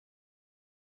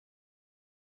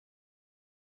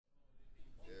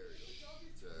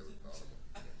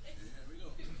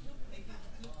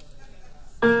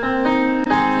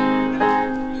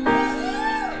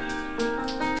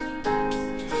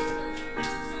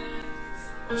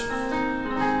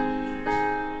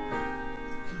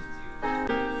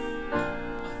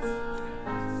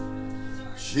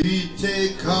She'd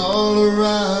take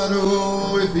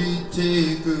Colorado if he'd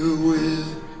take her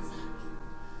with.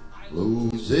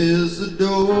 Closes the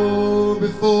door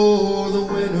before the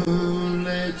winter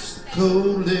lets the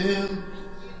cold in.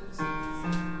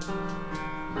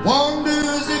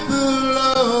 Wonders if her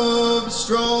love is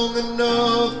strong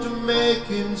enough to make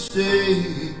him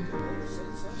stay.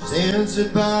 She's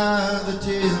answered by the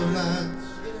taillights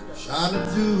shining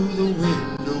through the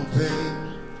window pane.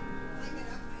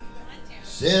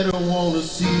 Said, I want to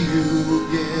see you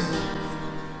again,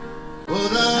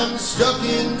 but I'm stuck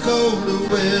in colder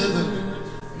weather.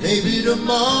 Maybe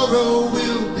tomorrow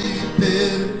will be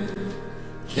better.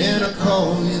 Can I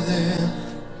call you then?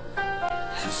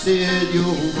 She said, you're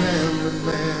a rambling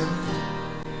man.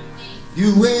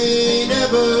 You ain't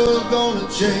ever gonna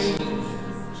change.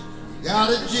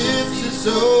 Got a gypsy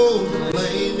soul to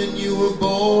blame, and you were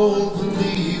born for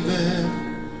leaving.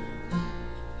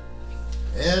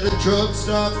 At a truck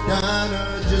stop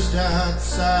diner just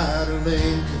outside of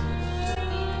Lincoln.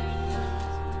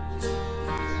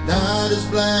 Night as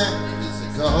black as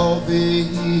the coffee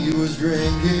he was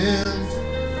drinking,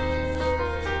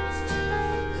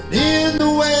 and in the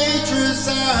waitress'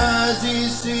 eyes he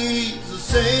sees the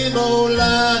same old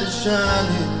light is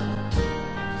shining.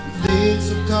 He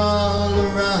thinks of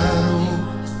Colorado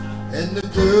and the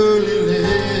girl he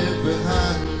left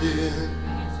behind him.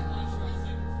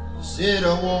 Said,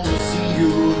 I want to see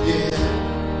you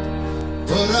again,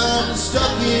 but I'm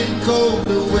stuck in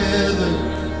colder weather.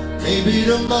 Maybe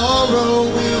tomorrow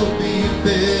will be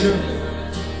better.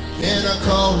 Can I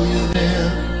call you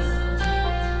then?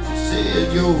 She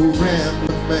said, you're a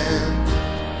rambling man.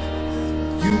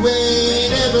 You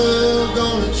ain't ever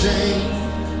gonna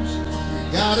change.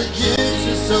 You got a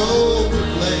gypsy soul to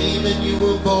blame, and you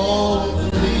were born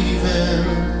for leaving.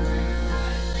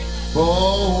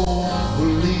 Born for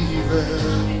leaving.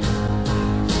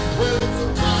 Well, it's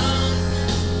a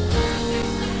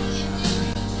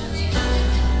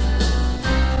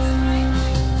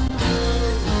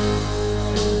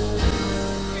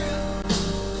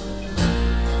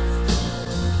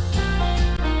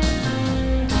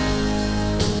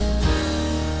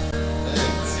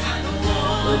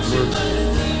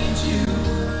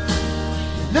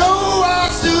no, I'll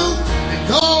stoop and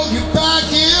call you back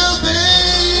here, baby.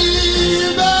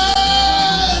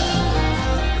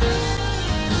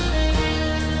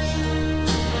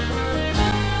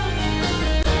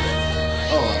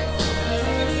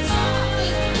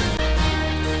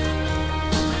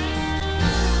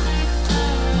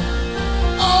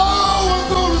 Oh, I'm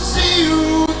gonna see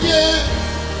you again,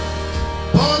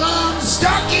 but I'm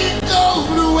stuck in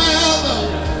colder weather.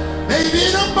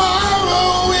 Maybe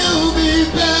tomorrow will be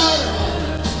better.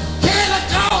 Can I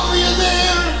call you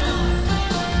there?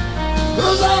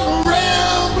 'Cause I'm a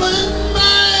rambling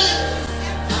man.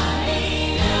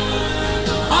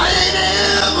 I ain't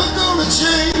ever gonna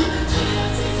change,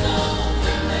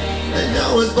 and I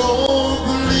was born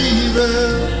for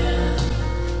leaving.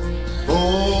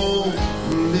 Born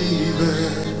for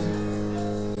leaving.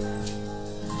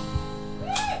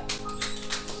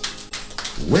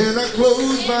 When I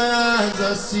close my eyes,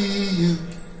 I see you.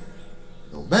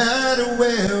 No matter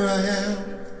where I am,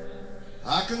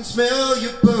 I can smell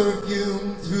your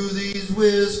perfume through these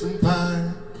whispering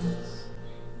pines.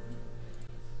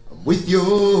 I'm with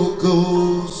your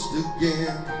ghost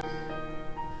again.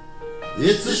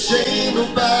 It's a shame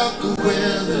about the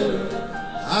weather.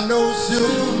 I know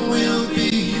soon we'll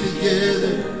be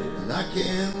together, and I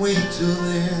can't wait till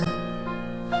then.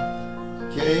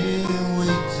 Can't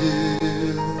wait till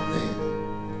then.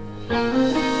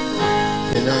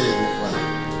 And now you can clap.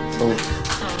 Oh.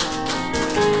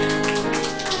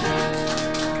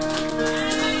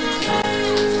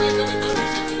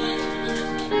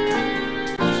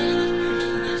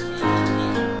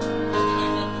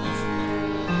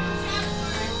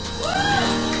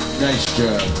 Nice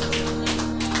job.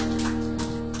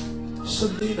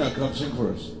 Selena, come sing for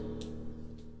us.